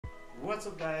What's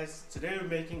up guys, today we're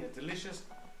making a delicious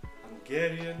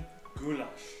Hungarian goulash.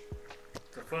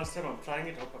 It's the first time I'm trying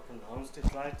it, hope I pronounced it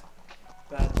right,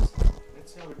 but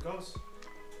let's see how it goes.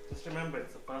 Just remember,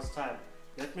 it's the first time.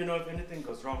 Let me know if anything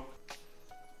goes wrong.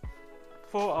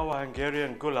 For our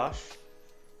Hungarian goulash,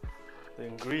 the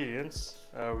ingredients,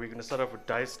 we're going to start off with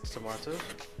diced tomatoes.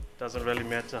 Doesn't really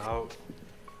matter how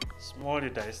small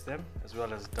you dice them, as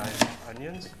well as diced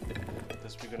onions.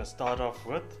 This we're going to start off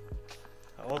with.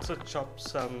 I also chopped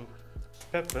some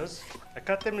peppers. I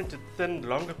cut them into thin,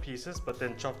 longer pieces, but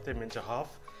then chopped them into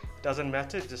half. It doesn't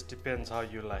matter, it just depends how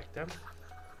you like them.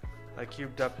 I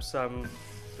cubed up some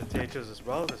potatoes as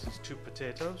well. This is 2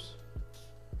 potatoes.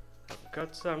 I've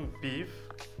got some beef.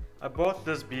 I bought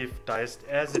this beef diced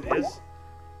as it is,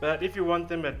 but if you want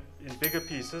them in bigger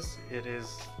pieces,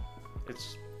 it's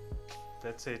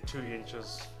let's say 2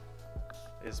 inches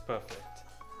is perfect.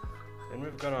 Then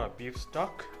we've got our beef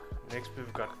stock. Next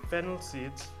we've got fennel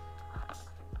seeds,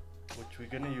 which we're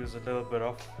going to use a little bit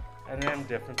of, and then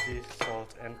definitely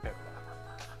salt and pepper.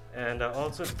 And I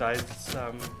also diced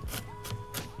some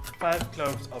 5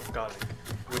 cloves of garlic,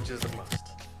 which is a must.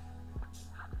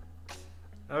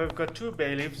 Now we've got 2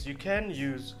 bay leaves. You can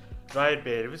use dried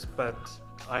bay leaves, but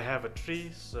I have a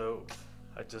tree, so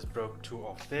I just broke 2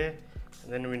 off there.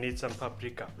 And then we need some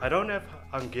paprika. I don't have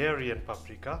Hungarian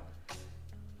paprika.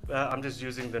 I'm just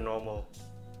using the normal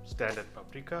standard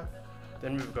paprika.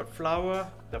 Then we've got flour.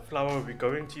 The flour we're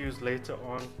going to use later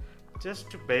on, just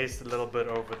to baste a little bit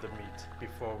over the meat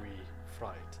before we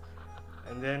fry it.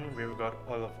 And then we've got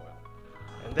olive oil.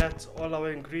 And that's all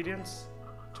our ingredients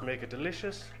to make a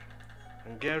delicious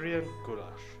Hungarian goulash.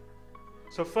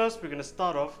 So first we're going to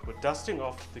start off with dusting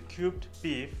off the cubed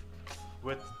beef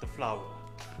with the flour.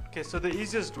 Okay, so the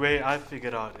easiest way I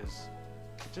figured out is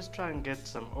just try and get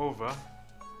some over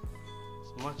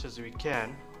as much as we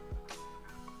can.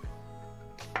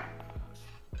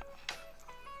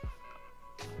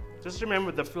 Just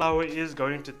remember, the flour is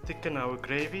going to thicken our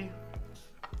gravy,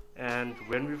 and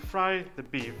when we fry the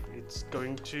beef, it's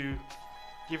going to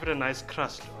give it a nice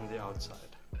crust on the outside.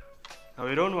 Now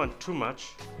we don't want too much,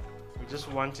 we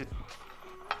just want it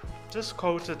just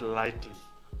coated lightly.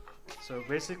 So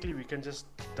basically we can just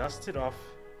dust it off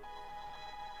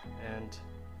and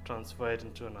transfer it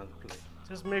into another plate.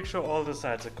 Just make sure all the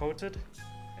sides are coated,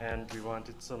 and we want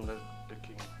it similar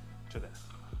looking to that.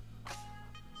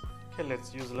 Okay,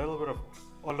 let's use a little bit of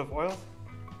olive oil.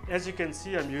 As you can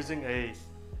see, I'm using a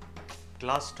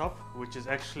glass top, which is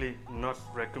actually not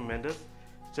recommended.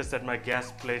 It's just that my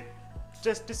gas plate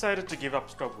just decided to give up,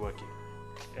 stop working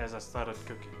as I started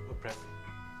cooking or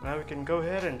prepping. Now we can go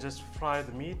ahead and just fry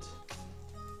the meat.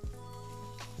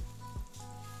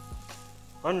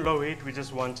 On low heat, we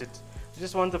just want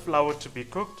the flour to be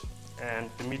cooked and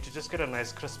the meat to just get a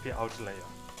nice crispy outer layer.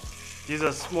 These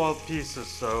are small pieces,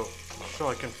 so I'm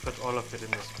sure I can fit all of it in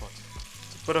this pot.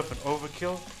 It's a bit of an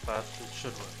overkill, but it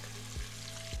should work.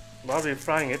 While we're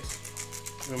frying it,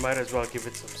 we might as well give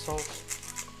it some salt.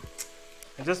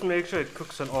 And just make sure it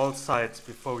cooks on all sides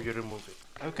before you remove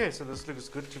it. Okay, so this looks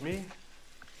good to me.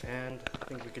 And I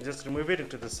think we can just remove it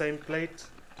into the same plate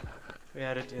we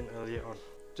had it in earlier on.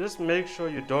 Just make sure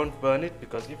you don't burn it,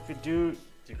 because if you do,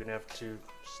 you're going to have to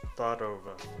start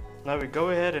over. Now we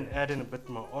go ahead and add in a bit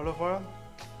more olive oil.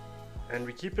 And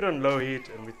we keep it on low heat,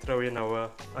 and we throw in our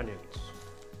onions.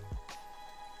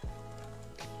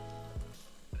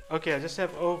 Okay, I just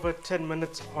have over 10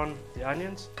 minutes on the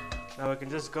onions. Now I can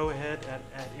just go ahead and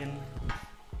add in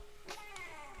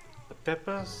the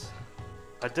peppers.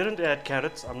 I didn't add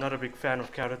carrots. I'm not a big fan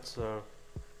of carrots, so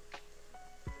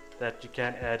that you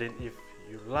can add in if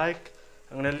you like.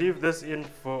 I'm going to leave this in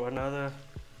for another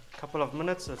couple of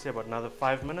minutes. Let's say about another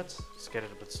 5 minutes. Just get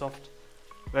it a bit soft.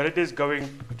 But it is going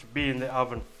to be in the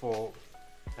oven for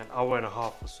an hour and a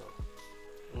half or so.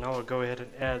 Now I'll go ahead and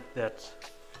add that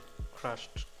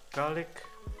crushed garlic,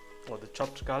 or the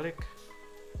chopped garlic.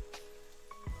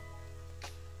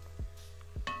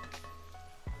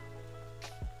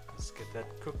 Let's get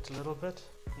that cooked a little bit.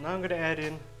 Now I'm going to add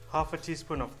in half a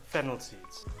teaspoon of fennel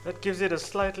seeds. That gives it a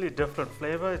slightly different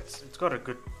flavor. It's got a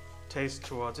good taste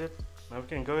towards it. Now we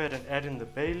can go ahead and add in the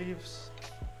bay leaves.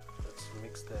 Let's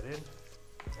mix that in.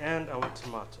 And our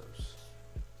tomatoes.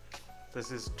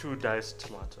 This is 2 diced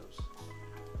tomatoes.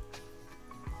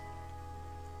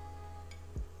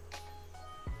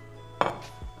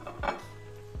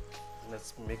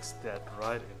 Let's mix that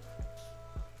right in.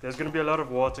 There's going to be a lot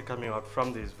of water coming out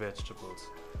from these vegetables,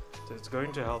 so it's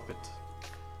going to help it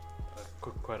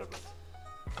cook quite a bit.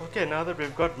 Okay, now that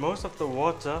we've got most of the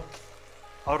water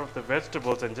out of the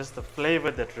vegetables and just the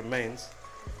flavor that remains,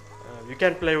 you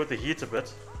can play with the heat a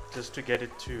bit. just to get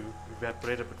it to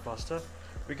evaporate a bit faster.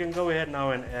 We can go ahead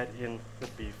now and add in the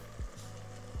beef,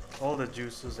 all the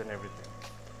juices and everything.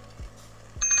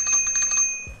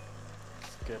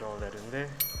 Let's get all that in there.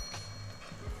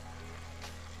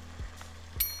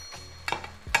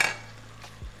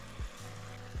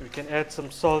 We can add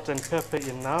some salt and pepper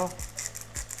in now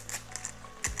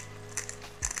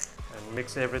and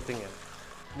mix everything in.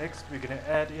 Next we're going to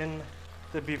add in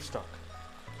the beef stock.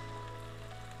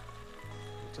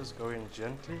 Just go in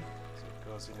gently so it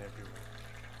goes in everywhere.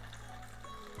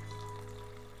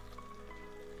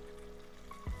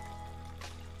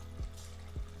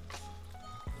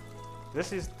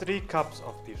 This is 3 cups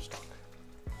of beef stock.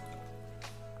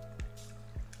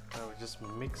 Now we just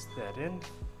mix that in.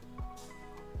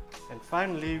 And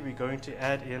finally we're going to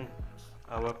add in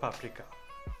our paprika.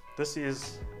 This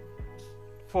is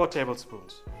 4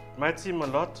 tablespoons. It might seem a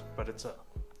lot, but it's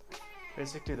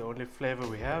basically the only flavor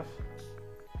we have,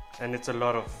 and it's a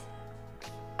lot of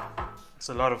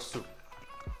soup.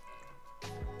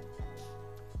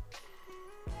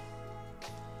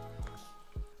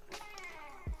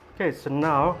 Okay, so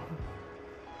now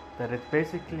that it's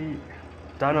basically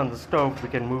done on the stove, we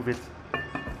can move it,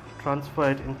 transfer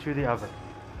it into the oven.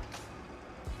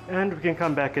 And we can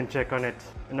come back and check on it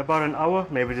in about an hour,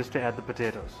 maybe just to add the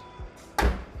potatoes.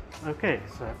 Okay,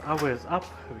 so an hour is up.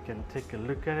 We can take a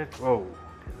look at it. Whoa,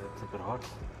 okay, that's a bit hot.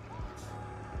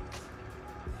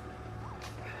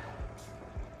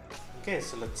 Okay,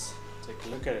 so let's take a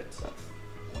look at it.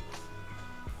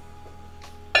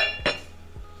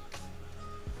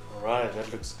 Alright,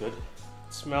 that looks good.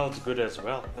 It smells good as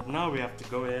well. But now we have to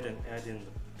go ahead and add in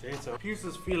the potato.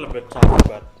 Pieces feel a bit tough,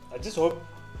 but I just hope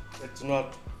it's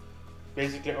not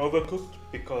basically overcooked,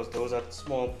 because those are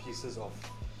small pieces of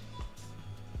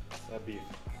beef.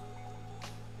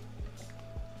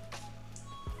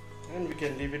 And we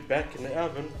can leave it back in the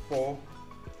oven for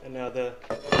another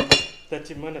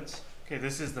 30 minutes. Okay,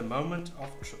 this is the moment of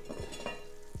truth.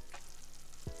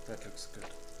 That looks good.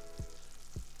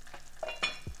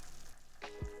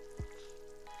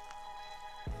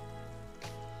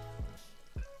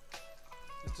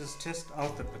 Let's just test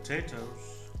out the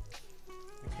potatoes.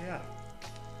 Okay, yeah,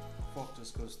 the fork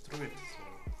just goes through it,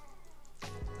 so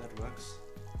that works.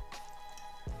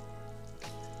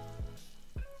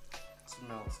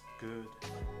 Smells good.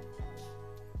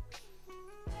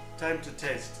 Time to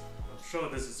taste. I'm sure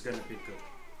this is going to be good.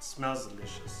 It smells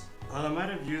delicious. Well, I might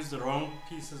have used the wrong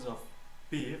pieces of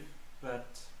beef,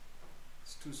 but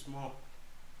it's too small.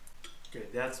 Okay,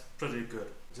 that's pretty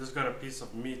good. Just got a piece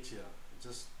of meat here. It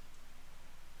just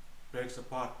breaks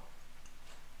apart.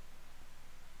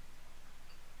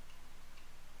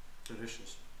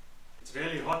 Delicious. It's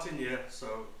really hot in here,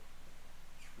 so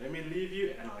let me leave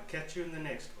you and I'll catch you in the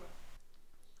next one.